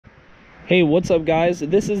Hey, what's up guys?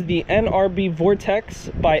 This is the NRB Vortex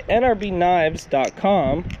by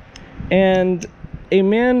NRBKnives.com, and a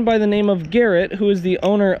man by the name of Garrett, who is the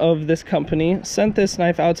owner of this company, sent this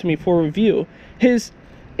knife out to me for review. His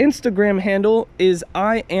Instagram handle is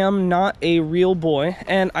I am not a real boy,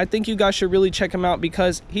 and I think you guys should really check him out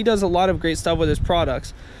because he does a lot of great stuff with his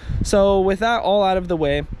products. So with that all out of the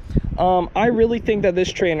way, I really think that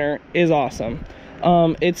this trainer is awesome.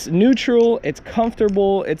 It's neutral, it's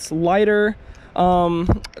comfortable, it's lighter,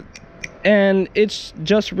 and it's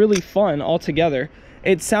just really fun altogether.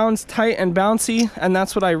 It sounds tight and bouncy, and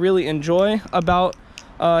that's what I really enjoy about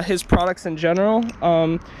his products in general.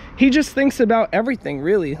 He just thinks about everything,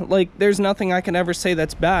 really. Like, there's nothing I can ever say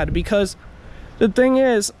that's bad, because the thing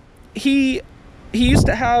is, he used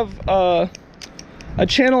to have a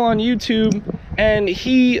channel on YouTube, and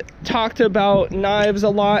he talked about knives a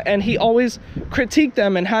lot, and he always critiqued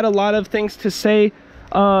them and had a lot of things to say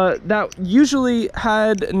that usually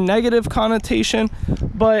had negative connotation.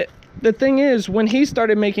 But the thing is, when he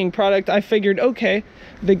started making product, I figured, okay,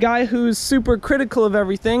 the guy who's super critical of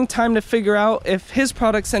everything, time to figure out if his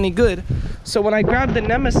product's any good. So when I grabbed the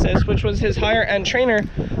Nemesis, which was his higher end trainer,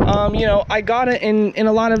 you know, I got it in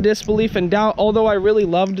a lot of disbelief and doubt, although I really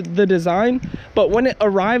loved the design. But when it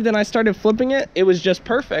arrived and I started flipping it, it was just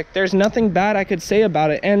perfect. There's nothing bad I could say about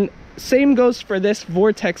it. And same goes for this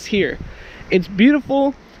Vortex here. It's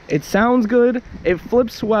beautiful, it sounds good, it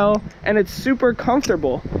flips well, and it's super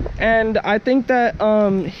comfortable. And I think that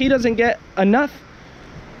he doesn't get enough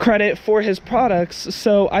credit for his products,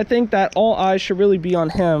 so I think that all eyes should really be on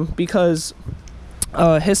him, because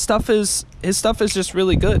his stuff is just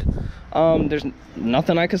really good. There's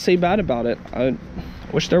nothing I could say bad about it. I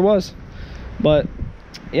wish there was, but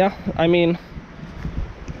yeah, I mean,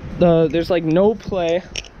 there's like no play,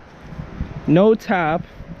 no tap.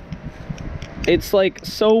 It's like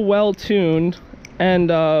so well tuned, and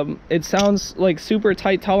it sounds like super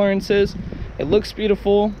tight tolerances. It looks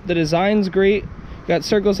beautiful, the design's great. Got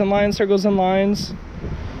circles and lines, and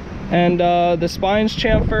the spine's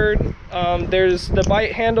chamfered. There's the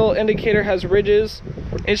bite handle indicator has ridges.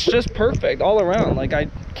 It's just perfect all around. Like, I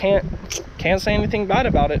can't say anything bad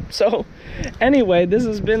about it. So anyway, this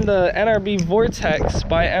has been the NRB Vortex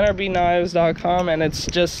by NRBKnives.com, and it's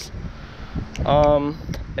just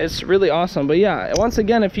it's really awesome. But yeah, once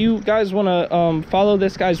again, if you guys want to follow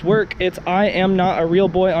this guy's work, it's I am not a real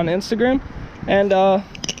boy on Instagram. And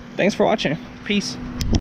thanks for watching. Peace.